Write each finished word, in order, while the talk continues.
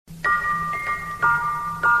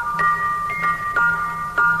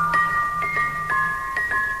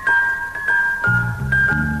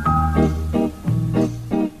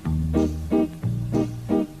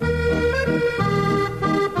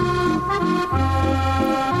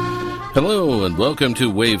Hello and welcome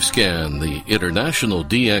to Wavescan, the international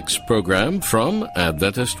DX program from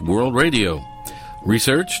Adventist World Radio.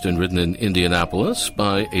 Researched and written in Indianapolis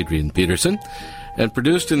by Adrian Peterson and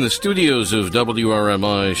produced in the studios of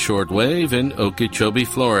WRMI Shortwave in Okeechobee,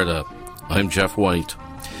 Florida. I'm Jeff White.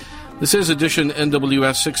 This is edition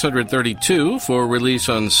NWS 632 for release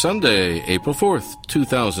on Sunday, April 4th,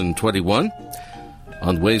 2021.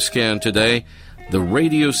 On Wavescan today, the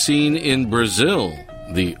radio scene in Brazil,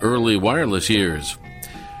 the early wireless years,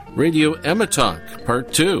 Radio Ematalk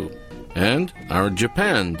Part 2, and our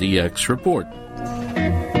Japan DX report.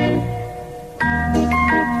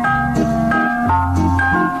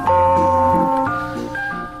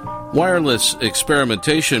 Wireless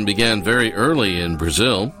experimentation began very early in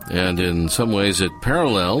Brazil, and in some ways it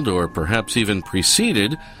paralleled or perhaps even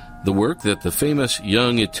preceded the work that the famous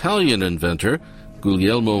young Italian inventor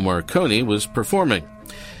Guglielmo Marconi was performing.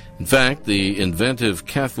 In fact, the inventive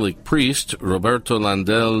Catholic priest Roberto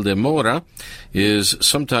Landel de Moura is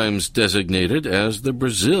sometimes designated as the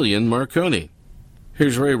Brazilian Marconi.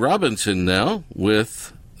 Here's Ray Robinson now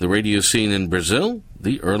with the radio scene in Brazil,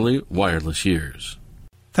 the early wireless years.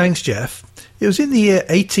 Thanks, Jeff. It was in the year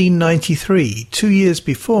 1893, 2 years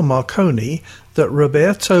before Marconi, that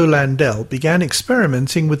Roberto Landel began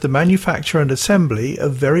experimenting with the manufacture and assembly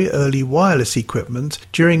of very early wireless equipment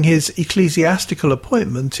during his ecclesiastical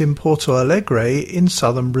appointment in Porto Alegre in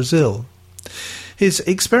southern Brazil. His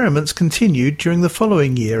experiments continued during the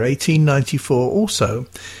following year, 1894 also,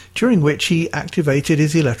 during which he activated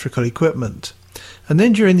his electrical equipment. And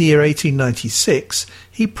then during the year 1896,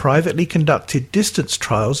 he privately conducted distance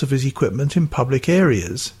trials of his equipment in public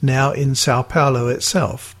areas, now in Sao Paulo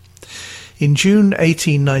itself. In June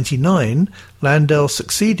 1899, Landel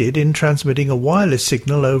succeeded in transmitting a wireless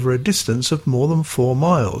signal over a distance of more than 4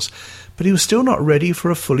 miles, but he was still not ready for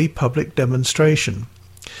a fully public demonstration.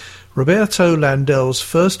 Roberto Landel's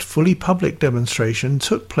first fully public demonstration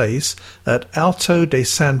took place at Alto de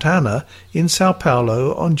Santa Ana in Sao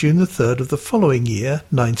Paulo on June the 3rd of the following year,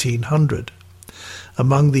 1900.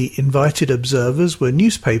 Among the invited observers were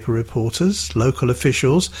newspaper reporters, local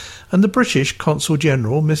officials, and the British Consul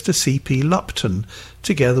General Mr. C.P. Lupton,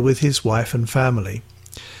 together with his wife and family.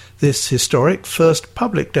 This historic first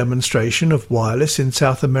public demonstration of wireless in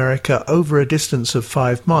South America over a distance of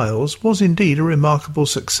 5 miles was indeed a remarkable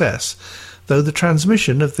success, though the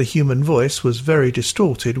transmission of the human voice was very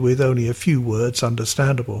distorted with only a few words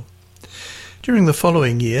understandable. During the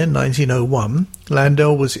following year, 1901,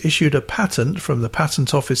 Landel was issued a patent from the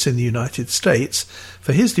Patent Office in the United States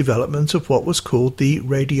for his development of what was called the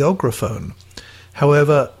radiographone.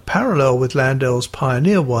 However, parallel with Landel's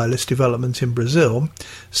pioneer wireless development in Brazil,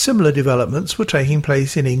 similar developments were taking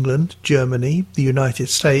place in England, Germany, the United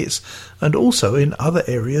States, and also in other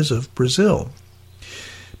areas of Brazil.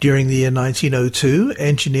 During the year 1902,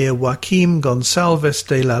 engineer Joaquim Gonçalves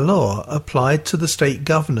de Lalor applied to the state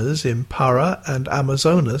governors in Pará and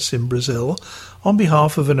Amazonas in Brazil on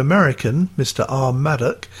behalf of an American, Mr. R.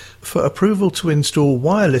 Maddock, for approval to install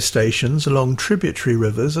wireless stations along tributary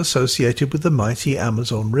rivers associated with the mighty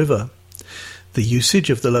Amazon River. The usage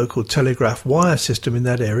of the local telegraph wire system in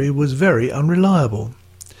that area was very unreliable.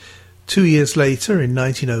 2 years later, in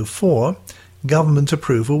 1904, government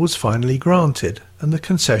approval was finally granted, and the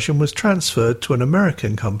concession was transferred to an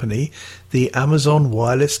American company, the Amazon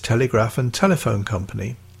Wireless Telegraph and Telephone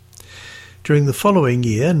Company. During the following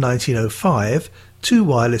year, 1905, 2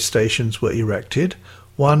 wireless stations were erected,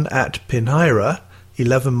 one at Pinheira,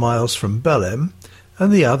 11 miles from Belém,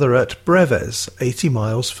 and the other at Breves, 80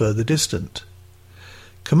 miles further distant.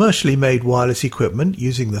 Commercially made wireless equipment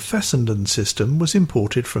using the Fessenden system was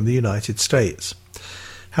imported from the United States.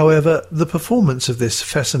 However, the performance of this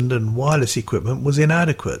Fessenden wireless equipment was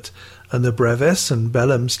inadequate, and the Breves and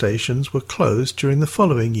Belém stations were closed during the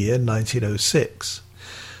following year, 1906.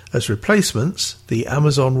 As replacements, the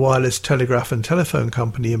Amazon Wireless Telegraph and Telephone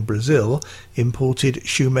Company in Brazil imported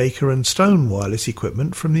Shoemaker and Stone wireless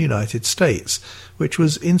equipment from the United States, which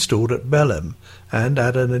was installed at Belém, and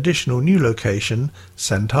at an additional new location,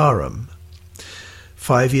 Santarém.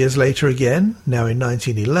 5 years later again, now in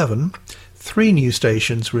 1911, 3 new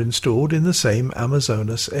stations were installed in the same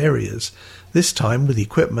Amazonas areas, this time with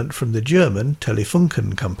equipment from the German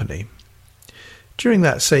Telefunken Company. During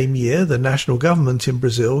that same year, the national government in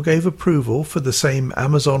Brazil gave approval for the same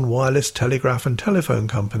Amazon Wireless Telegraph and Telephone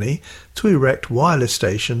Company to erect wireless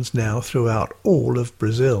stations now throughout all of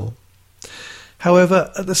Brazil.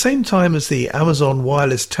 However, at the same time as the Amazon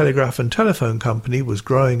Wireless Telegraph and Telephone Company was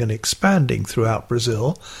growing and expanding throughout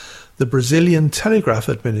Brazil, the Brazilian Telegraph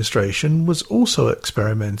Administration was also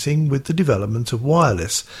experimenting with the development of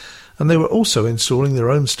wireless, and they were also installing their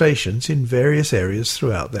own stations in various areas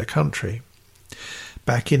throughout their country.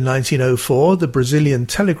 Back in 1904, the Brazilian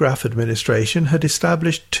Telegraph Administration had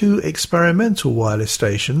established 2 experimental wireless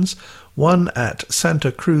stations, one at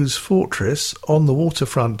Santa Cruz Fortress on the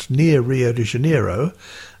waterfront near Rio de Janeiro,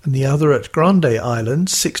 and the other at Grande Island,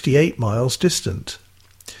 68 miles distant.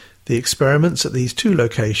 The experiments at these 2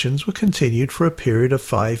 locations were continued for a period of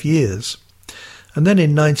 5 years. And then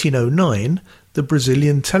in 1909, the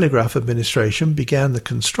Brazilian Telegraph Administration began the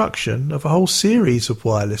construction of a whole series of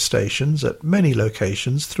wireless stations at many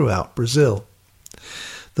locations throughout Brazil.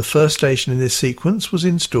 The first station in this sequence was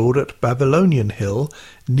installed at Babylonian Hill,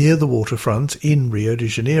 near the waterfront in Rio de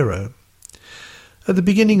Janeiro. At the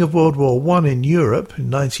beginning of World War I in Europe, in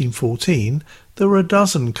 1914, there were a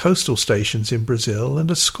dozen coastal stations in Brazil and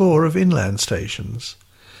a score of inland stations.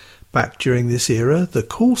 Back during this era, the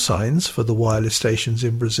call signs for the wireless stations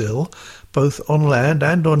in Brazil, both on land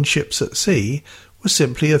and on ships at sea, were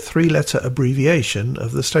simply a 3-letter abbreviation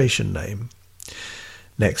of the station name.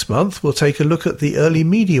 Next month, we'll take a look at the early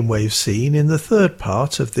medium wave scene in the 3rd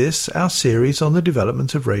part of this, our series on the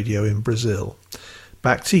development of radio in Brazil.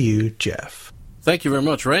 Back to you, Jeff. Thank you very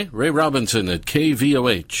much, Ray. Ray Robinson at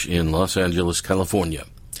KVOH in Los Angeles, California.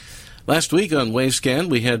 Last week on Wavescan,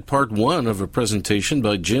 we had part 1 of a presentation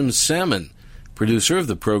by Jim Salmon, producer of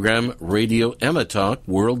the program Radio Emma Talk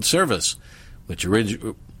World Service, which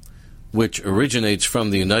originates from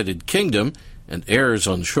the United Kingdom and airs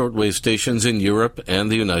on shortwave stations in Europe and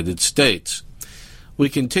the United States. We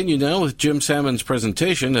continue now with Jim Salmon's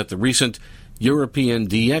presentation at the recent European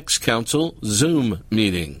DX Council Zoom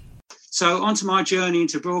meeting. So on to my journey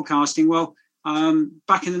into broadcasting. Well,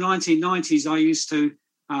 back in the 1990s, I used to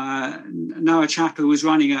know a chap who was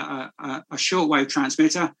running a shortwave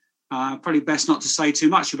transmitter. Probably best not to say too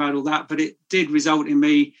much about all that, but it did result in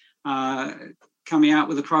me coming out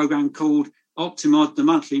with a program called Optimod, the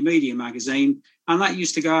monthly media magazine, and that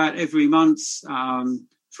used to go out every month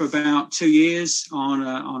for about 2 years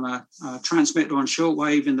on a transmitter on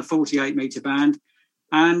shortwave in the 48 meter band,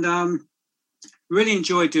 and really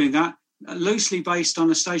enjoyed doing that. Loosely based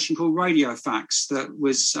on a station called Radio Fax that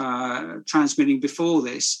was transmitting before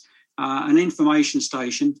this, an information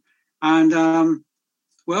station. And,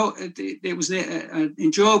 it was an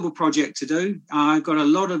enjoyable project to do. I got a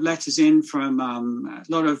lot of letters in from, a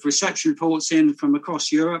lot of reception reports in from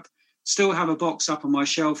across Europe. Still have a box up on my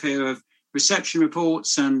shelf here of reception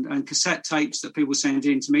reports and cassette tapes that people send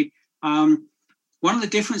in to me. One of the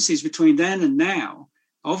differences between then and now,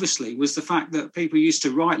 obviously, was the fact that people used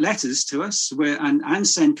to write letters to us and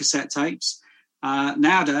send cassette tapes.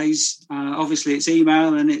 Nowadays, obviously, it's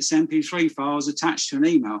email and it's MP3 files attached to an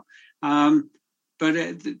email. But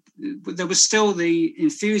there was still the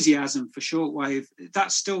enthusiasm for shortwave.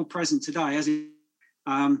 That's still present today.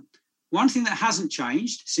 One thing that hasn't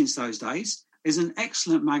changed since those days is an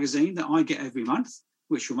excellent magazine that I get every month,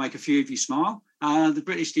 which will make a few of you smile, the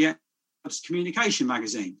British DX Communication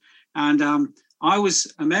magazine. And I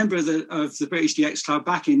was a member of the British DX Club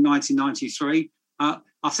back in 1993.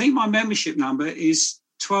 I think my membership number is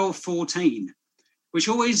 1214, which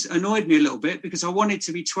always annoyed me a little bit because I wanted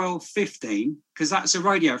to be 1215 because that's a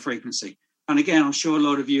radio frequency. And again, I'm sure a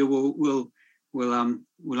lot of you will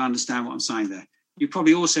understand what I'm saying there. You'll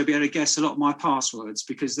probably also be able to guess a lot of my passwords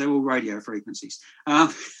because they're all radio frequencies.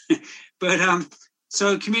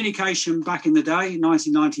 So communication back in the day,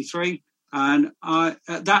 1993, and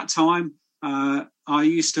at that time, I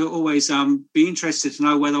used to always be interested to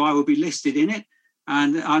know whether I would be listed in it.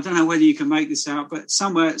 And I don't know whether you can make this out, but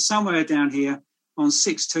somewhere down here on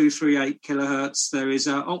 6238 kilohertz, there is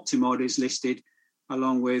Optimod is listed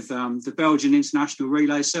along with the Belgian International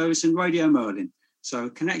Relay Service and Radio Merlin. So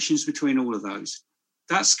connections between all of those.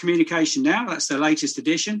 That's communication now. That's the latest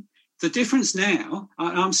edition. The difference now,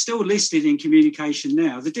 I'm still listed in communication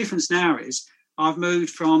now. The difference now is I've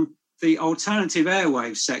moved from the alternative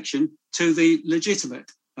airwaves section to the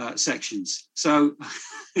legitimate sections. So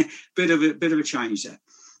bit of a change there.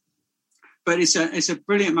 But it's a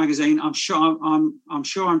brilliant magazine. I'm sure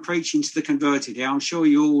I'm preaching to the converted here. I'm sure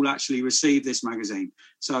you all actually received this magazine.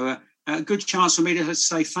 So a good chance for me to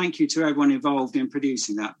say thank you to everyone involved in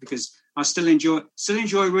producing that, because I still enjoy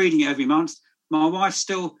reading it every month. My wife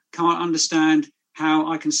still can't understand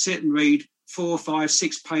how I can sit and read 4, 5,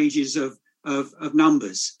 6 pages of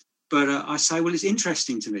numbers. But I say, well, it's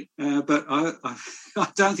interesting to me. But I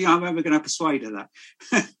don't think I'm ever going to persuade her that.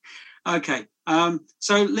 Okay.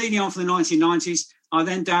 So leading on from the 1990s, I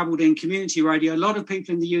then dabbled in community radio. A lot of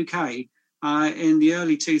people in the UK in the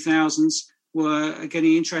early 2000s were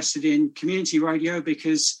getting interested in community radio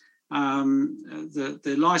because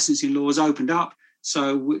the licensing laws opened up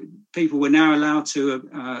So people were now allowed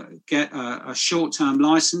to get a short-term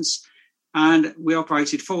license, and we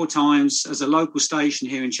operated 4 times as a local station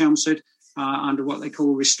here in Chelmsford under what they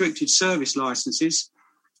call restricted service licenses.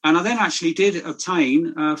 And I then actually did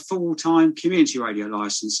obtain a full-time community radio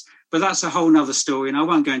license, but that's a whole nother story, and I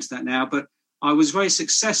won't go into that now. But I was very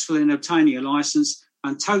successful in obtaining a license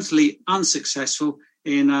and totally unsuccessful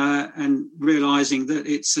in realising that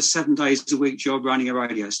it's a 7 days a week job running a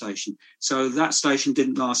radio station. So that station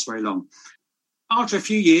didn't last very long. After a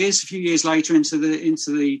few years later, into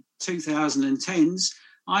the 2010s,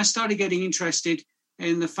 I started getting interested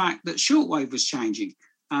in the fact that shortwave was changing.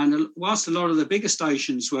 And whilst a lot of the bigger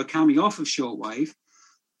stations were coming off of shortwave,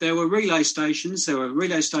 there were relay stations. There were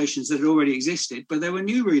relay stations that had already existed, but there were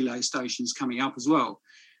new relay stations coming up as well,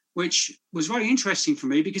 which was very interesting for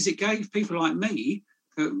me because it gave people like me,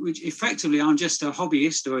 which effectively I'm just a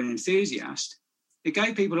hobbyist or an enthusiast, it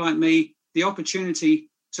gave people like me the opportunity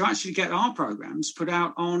to actually get our programs put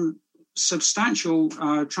out on substantial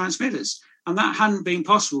transmitters. And that hadn't been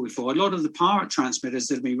possible before. A lot of the pirate transmitters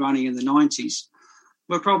that had been running in the 90s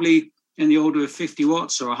were probably in the order of 50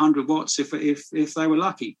 watts or 100 watts if they were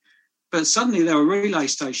lucky. But suddenly there were relay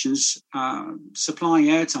stations supplying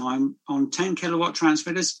airtime on 10 kilowatt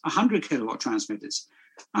transmitters, 100 kilowatt transmitters.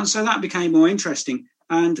 And so that became more interesting.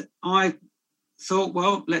 And I thought,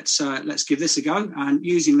 well, let's give this a go. And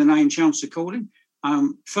using the name Chelmsford Calling,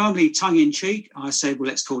 firmly tongue-in-cheek, I said, well,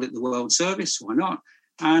 let's call it the World Service. Why not?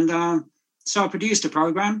 And so I produced a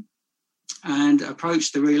program and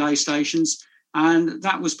approached the relay stations. And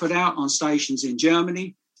that was put out on stations in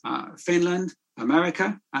Germany, Finland,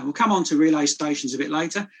 America, and we'll come on to relay stations a bit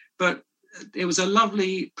later. But it was a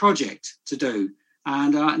lovely project to do.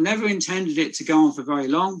 And I never intended it to go on for very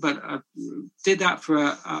long, but I did that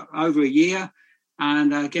for over a year.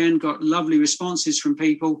 And again, got lovely responses from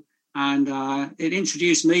people. And it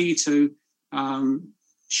introduced me to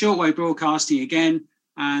shortwave broadcasting again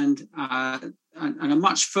and a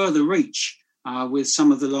much further reach with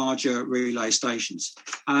some of the larger relay stations.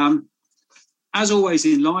 As always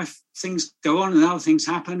in life, things go on and other things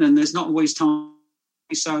happen, and there's not always time.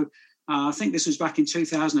 So I think this was back in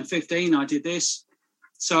 2015 I did this.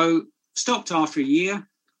 So stopped after a year.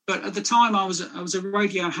 But at the time, I was a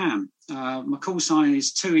radio ham. My call sign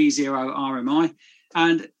is 2E0RMI.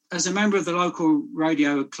 And as a member of the local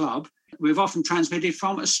radio club, we've often transmitted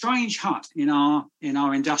from a strange hut in our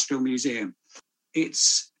industrial museum.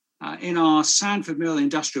 It's in our Sandford Mill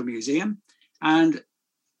Industrial Museum. And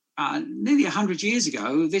nearly 100 years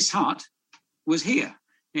ago, this hut was here.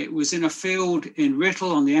 It was in a field in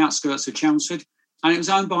Writtle on the outskirts of Chelmsford, and it was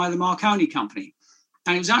owned by the Marconi Company.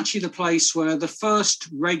 And it was actually the place where the first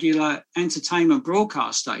regular entertainment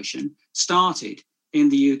broadcast station started in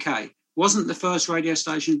the UK. Wasn't the first radio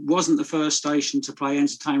station, wasn't the first station to play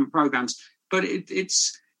entertainment programs, but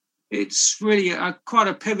it's really quite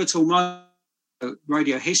a pivotal moment in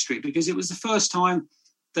radio history because it was the first time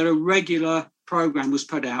that a regular program was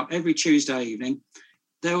put out every Tuesday evening.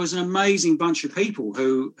 There was an amazing bunch of people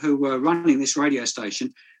who were running this radio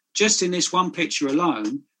station. Just in this one picture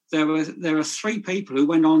alone, there are 3 people who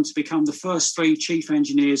went on to become the first 3 chief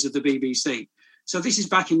engineers of the BBC. So this is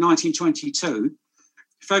back in 1922.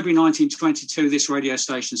 February 1922, this radio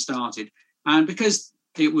station started. And because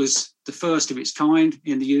it was the first of its kind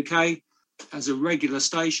in the UK as a regular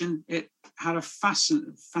station, it had a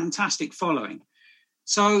fantastic following.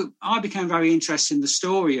 So I became very interested in the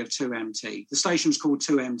story of 2MT. The station was called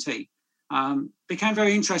 2MT. Became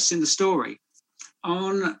very interested in the story.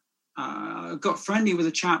 Got friendly with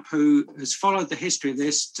a chap who has followed the history of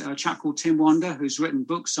this, a chap called Tim Wander, who's written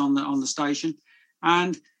books on the station.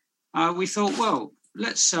 And we thought, well,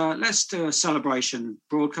 let's do a celebration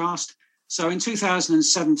broadcast. So in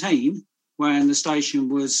 2017, when the station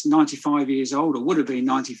was 95 years old, or would have been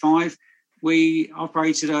 95, we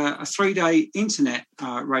operated a 3-day internet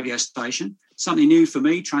radio station, something new for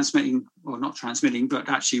me, not transmitting, but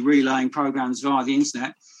actually relaying programs via the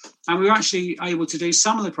internet. And we were actually able to do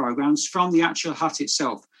some of the programs from the actual hut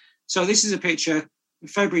itself. So this is a picture,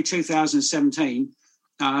 February 2017,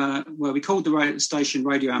 where we called the radio station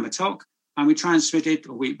Radio Amatok, and we transmitted,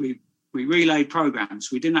 or we relayed programs.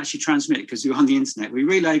 We didn't actually transmit it because we were on the internet. We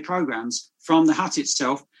relayed programs from the hut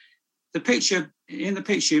itself. In the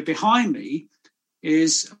picture behind me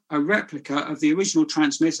is a replica of the original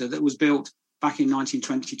transmitter that was built back in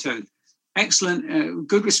 1922. Excellent,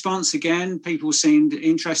 good response again. People seemed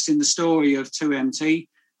interested in the story of 2MT.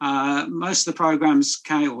 Most of the programs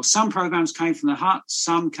some programs came from the hut,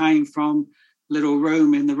 some came from a little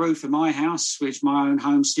room in the roof of my house, which is my own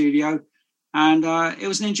home studio. And it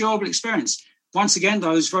was an enjoyable experience. once again,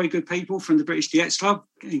 those very good people from the British DX Club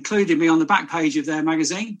included me on the back page of their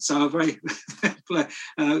magazine. So I'm very,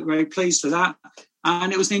 very pleased for that.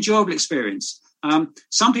 And it was an enjoyable experience.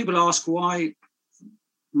 Some people ask why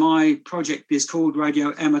my project is called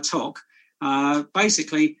Radio Emma Talk.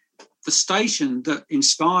 Basically, the station that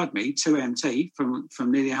inspired me, 2MT,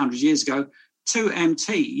 from nearly 100 years ago,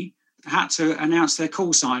 2MT had to announce their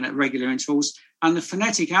call sign at regular intervals, and the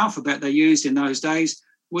phonetic alphabet they used in those days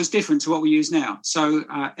was different to what we use now. So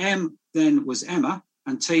M then was Emma,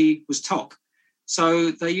 and T was Talk. So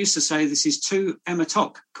they used to say this is 2 Emma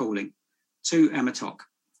Talk calling, 2 Emma Talk.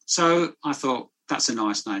 So I thought that's a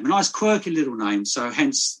nice name, a nice quirky little name. So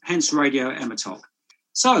hence Radio Emma Talk.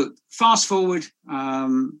 So fast forward a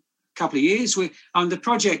couple of years, the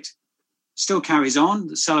project still carries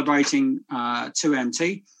on, celebrating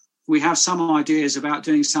 2MT. We have some ideas about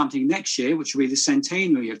doing something next year, which will be the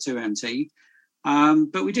centenary of 2MT.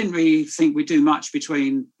 But we didn't really think we'd do much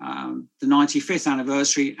between the 95th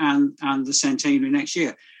anniversary and the centenary next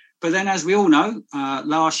year. But then, as we all know,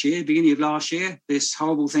 beginning of last year, this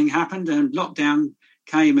horrible thing happened and lockdown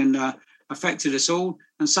came and affected us all.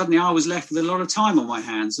 And suddenly I was left with a lot of time on my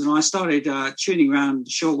hands. And I started tuning around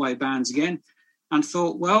shortwave bands again and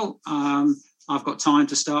thought, well, I've got time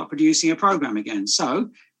to start producing a program again.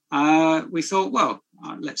 So we thought, well,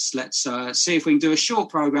 let's see if we can do a short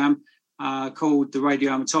program called the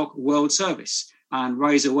Radio Emma Talk World Service and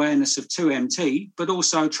raise awareness of 2MT, but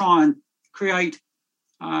also try and create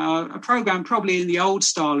a program probably in the old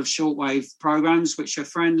style of shortwave programs, which are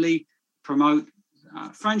friendly, promote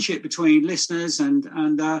friendship between listeners, and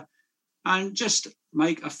just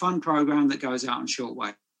make a fun program that goes out on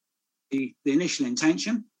shortwave. The initial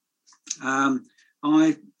intention,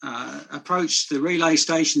 I approached the relay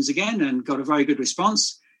stations again and got a very good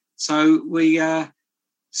response. So we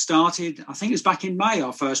started, I think it was back in May,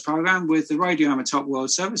 our first program with the Radio Emma Talk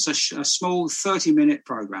World Service, a small 30-minute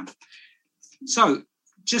program. So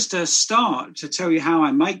just to start, to tell you how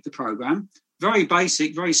I make the program, very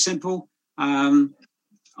basic, very simple.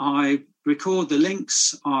 I record the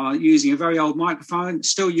links using a very old microphone,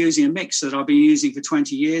 still using a mixer that I've been using for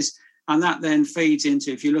 20 years. And that then feeds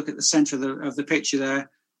into, if you look at the center of the picture there,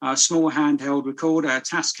 a small handheld recorder, a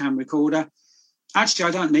Tascam recorder. Actually,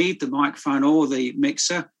 I don't need the microphone or the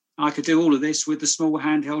mixer. I could do all of this with the small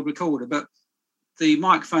handheld recorder, but the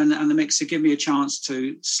microphone and the mixer give me a chance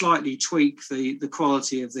to slightly tweak the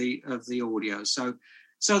quality of the audio. So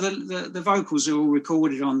the vocals are all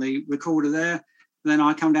recorded on the recorder there. Then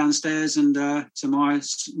I come downstairs and to my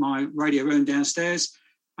radio room downstairs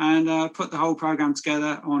and put the whole program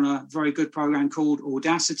together on a very good program called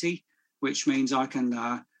Audacity, which means I can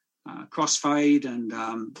crossfade and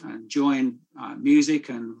join music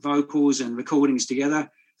and vocals and recordings together.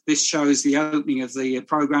 This shows the opening of the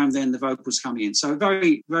program, then the vocals coming in. So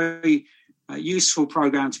very, very useful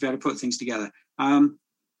program to be able to put things together.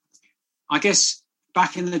 I guess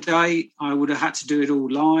back in the day, I would have had to do it all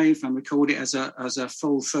live and record it as a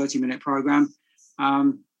full 30-minute program.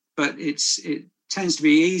 But it tends to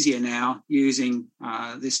be easier now using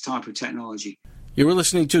this type of technology. You were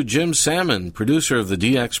listening to Jim Salmon, producer of the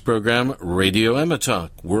DX program Radio Emma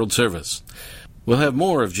Talk World Service. We'll have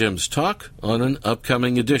more of Jim's talk on an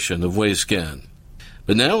upcoming edition of Wavescan.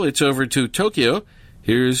 But now it's over to Tokyo.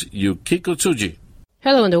 Here's Yukiko Tsuji.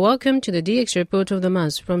 Hello and welcome to the DX Report of the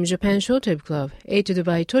Month from Japan Shortwave Club, edited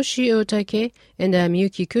by Toshio Otake, and I'm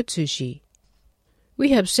Yukiko Tsuji. We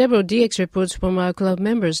have several DX reports from our club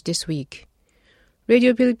members this week.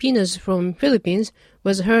 Radio Pilipinas from Philippines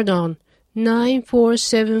was heard on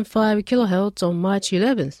 9475 kHz on March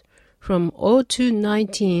 11th from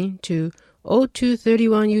 0219 to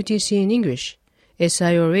 0231 UTC in English.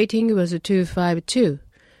 SIO rating was 252.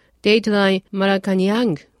 Dateline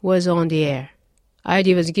Malacanang was on the air.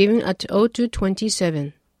 ID was given at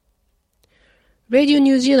 0227. Radio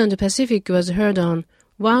New Zealand Pacific was heard on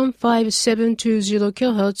 15720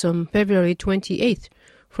 kHz on February 28th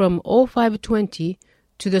from 0520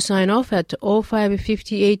 to the sign-off at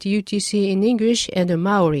 0558 UTC in English and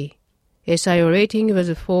Maori. SIO rating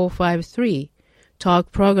was 453.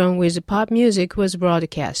 Talk program with pop music was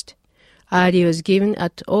broadcast. ID was given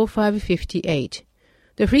at 0558.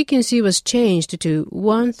 The frequency was changed to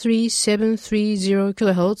 13730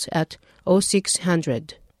 kHz at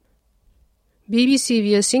 0600. BBC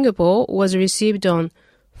via Singapore was received on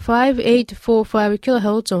 5845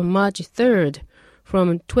 kHz on March 3rd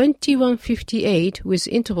from 2158 with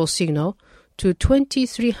interval signal to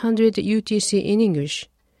 2300 UTC in English.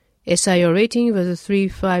 SIO rating was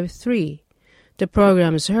 353. The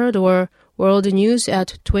programs heard were World News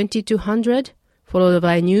at 2200, followed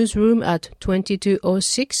by Newsroom at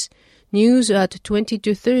 2206, news at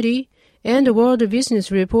 20:30, and the World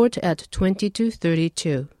Business Report at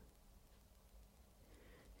 20:32.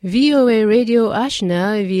 VOA Radio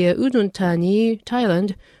Ashna via Udon Thani,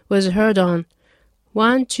 Thailand, was heard on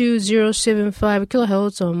 12075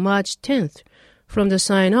 kHz on March 10th, from the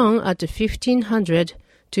sign-on at 1500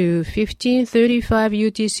 to 1535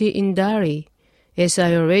 UTC in Dari.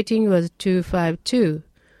 SIO rating was 252.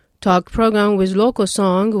 Talk program with local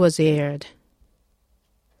song was aired.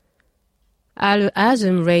 Al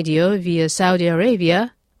Azm Radio via Saudi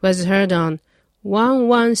Arabia was heard on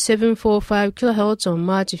 11745 kHz on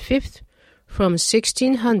March 5th, from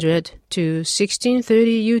 1600 to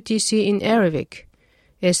 1630 UTC in Arabic.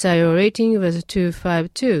 SIO rating was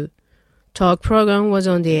 252. Talk program was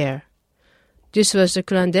on the air. This was a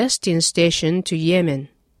clandestine station to Yemen.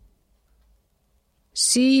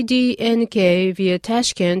 CDNK via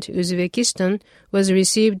Tashkent, Uzbekistan, was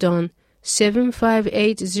received on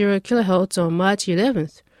 7580 kHz on March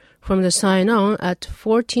 11th, from the sign-on at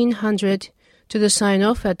 1400 to the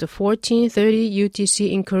sign-off at 1430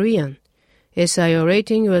 UTC in Korean. SIO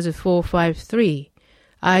rating was 453.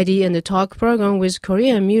 ID and the talk program with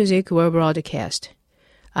Korean music were broadcast.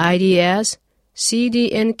 ID as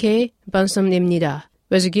CDNK Bansamnimnida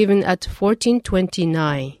was given at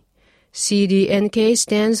 1429. CDNK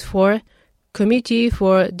stands for Committee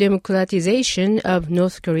for Democratization of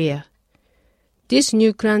North Korea. This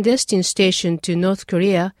new clandestine station to North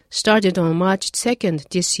Korea started on March 2nd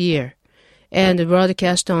this year, and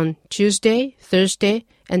broadcast on Tuesday, Thursday,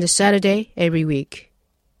 and Saturday every week.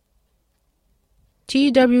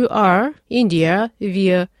 TWR India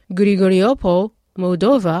via Grigoriopol,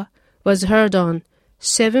 Moldova, was heard on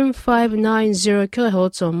 7590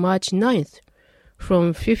 kHz on March 9th,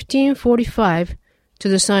 from 1545 to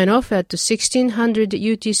the sign-off at 1600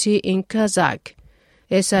 UTC in Kazakh.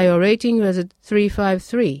 SIO rating was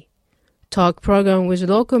 353. Talk program with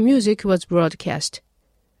local music was broadcast.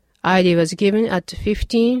 ID was given at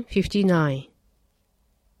 1559.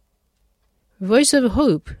 Voice of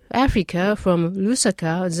Hope, Africa, from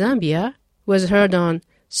Lusaka, Zambia, was heard on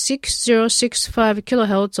 6065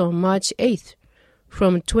 kHz on March 8th,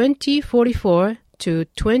 from 2044 to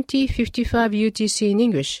 2055 UTC in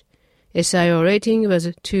English. SIO rating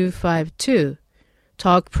was 252.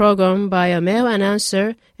 Talk program by a male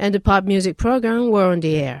announcer and the pop music program were on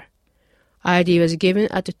the air. ID was given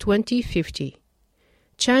at 2050.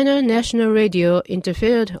 China National Radio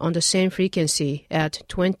interfered on the same frequency at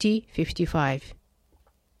 2055.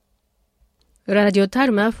 Radio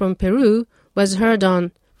Tarma from Peru was heard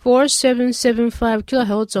on 4775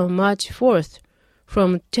 kHz on March 4th,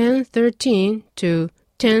 from 1013 to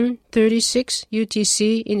 1036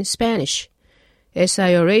 UTC in Spanish.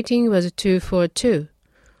 SIO rating was 242.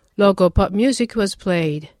 Local pop music was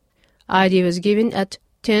played. ID was given at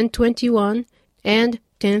 1021 and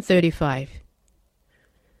 1035.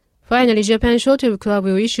 Finally, Japan Shortwave Club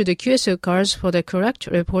will issue the QSL cards for the correct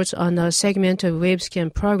reports on our segment of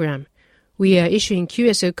Wavescan program. We are issuing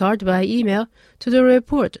QSL card by email to the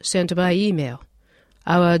report sent by email.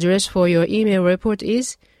 Our address for your email report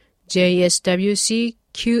is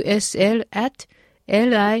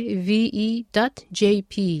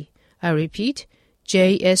jswcqsl@live.jp. I repeat,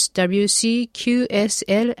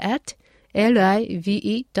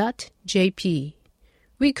 jswcqsl@live.jp.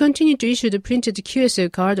 We continue to issue the printed QSL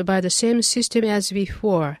card by the same system as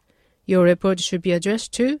before. Your report should be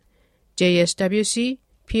addressed to JSWC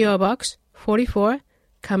PO Box 44,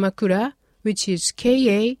 Kamakura, which is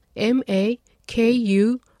KAMAKURA,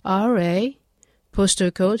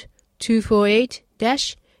 postal code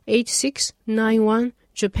 248-8691,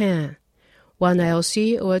 Japan. $1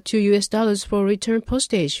 ILC or $2 for return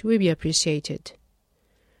postage will be appreciated.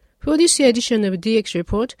 For this edition of DX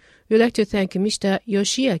Report, we'd like to thank Mr.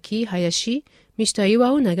 Yoshiaki Hayashi, Mr.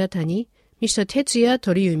 Iwao Nagatani, Mr. Tetsuya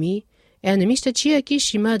Toriumi, and Mr. Chiaki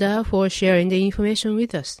Shimada for sharing the information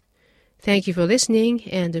with us. Thank you for listening,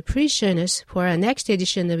 and please join us for our next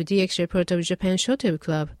edition of DX Report of Japan Shortwave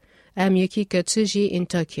Club. I'm Yukiko Tsuji in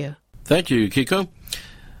Tokyo. Thank you, Yukiko.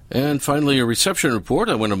 And finally, a reception report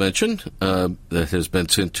I want to mention that has been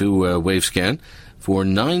sent to Wavescan for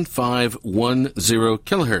 9510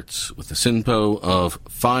 kilohertz with a SINPO of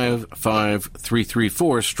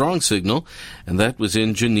 55334 strong signal, and that was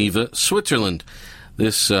in Geneva, Switzerland.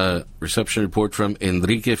 This reception report from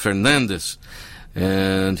Enrique Fernandez.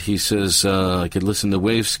 And he says, I could listen to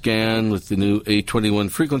Wavescan with the new 821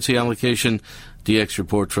 frequency allocation, DX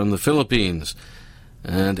report from the Philippines.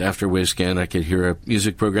 And after Wavescan, I could hear a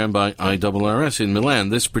music program by IRRS in Milan.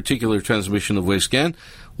 This particular transmission of Wavescan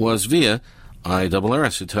was via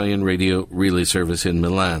IRRS, Italian Radio Relay Service in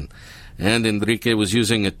Milan. And Enrique was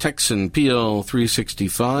using a Texan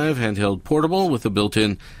PL365 handheld portable with a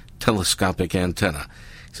built-in telescopic antenna.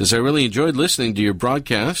 He says, I really enjoyed listening to your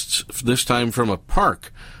broadcasts, this time from a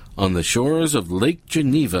park on the shores of Lake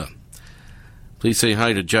Geneva. Please say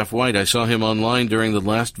hi to Jeff White. I saw him online during the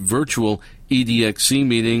last virtual EDXC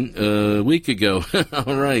meeting a week ago.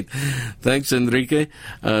 All right. Thanks, Enrique.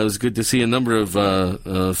 It was good to see a number of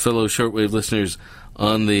fellow shortwave listeners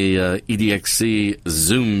on the EDXC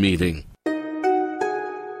Zoom meeting.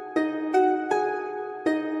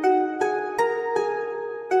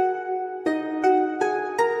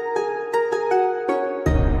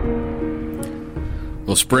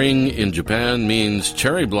 Well, spring in Japan means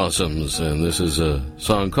cherry blossoms, and this is a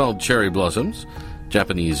song called Cherry Blossoms,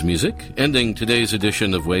 Japanese music, ending today's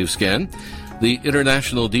edition of Wavescan, the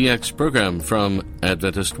International DX program from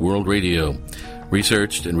Adventist World Radio,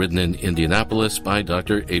 researched and written in Indianapolis by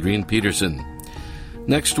Dr. Adrian Peterson.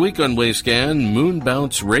 Next week on Wavescan, Moon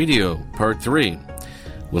Bounce Radio, Part 3.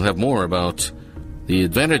 We'll have more about the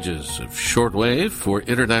advantages of shortwave for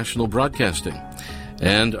international broadcasting.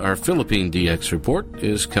 And our Philippine DX report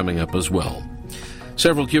is coming up as well.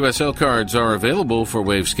 Several QSL cards are available for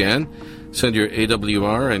Wavescan. Send your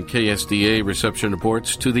AWR and KSDA reception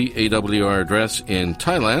reports to the AWR address in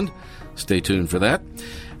Thailand. Stay tuned for that.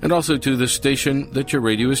 And also to the station that your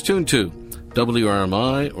radio is tuned to,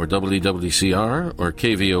 WRMI or WWCR or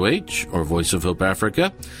KVOH or Voice of Hope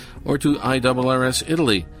Africa, or to IRRS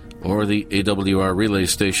Italy or the AWR relay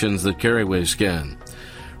stations that carry Wavescan.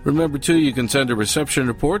 Remember, too, you can send a reception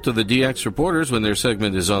report to the DX reporters when their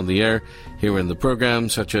segment is on the air here in the program,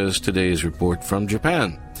 such as today's report from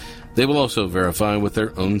Japan. They will also verify with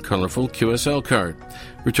their own colorful QSL card.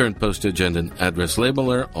 Return postage and an address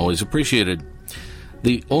label are always appreciated.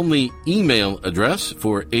 The only email address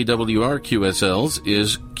for AWR QSLs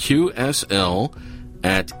is qsl@awr.org.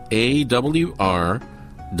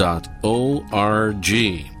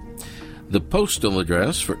 The postal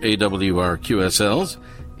address for AWR QSLs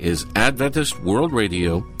is Adventist World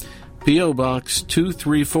Radio, P.O. Box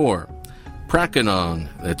 234, Prakanong,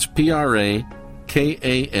 that's Prakanong,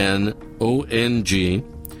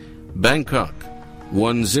 Bangkok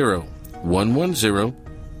 10110,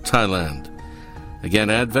 Thailand. Again,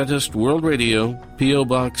 Adventist World Radio, P.O.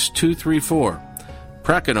 Box 234,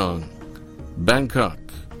 Prakanong, Bangkok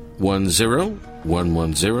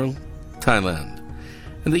 10110, Thailand.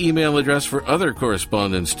 And the email address for other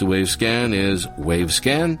correspondence to Wavescan is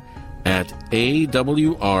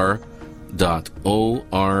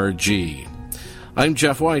wavescan@awr.org. I'm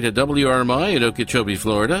Jeff White at WRMI in Okeechobee,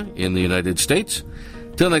 Florida, in the United States.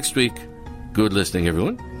 Till next week, good listening,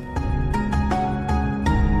 everyone.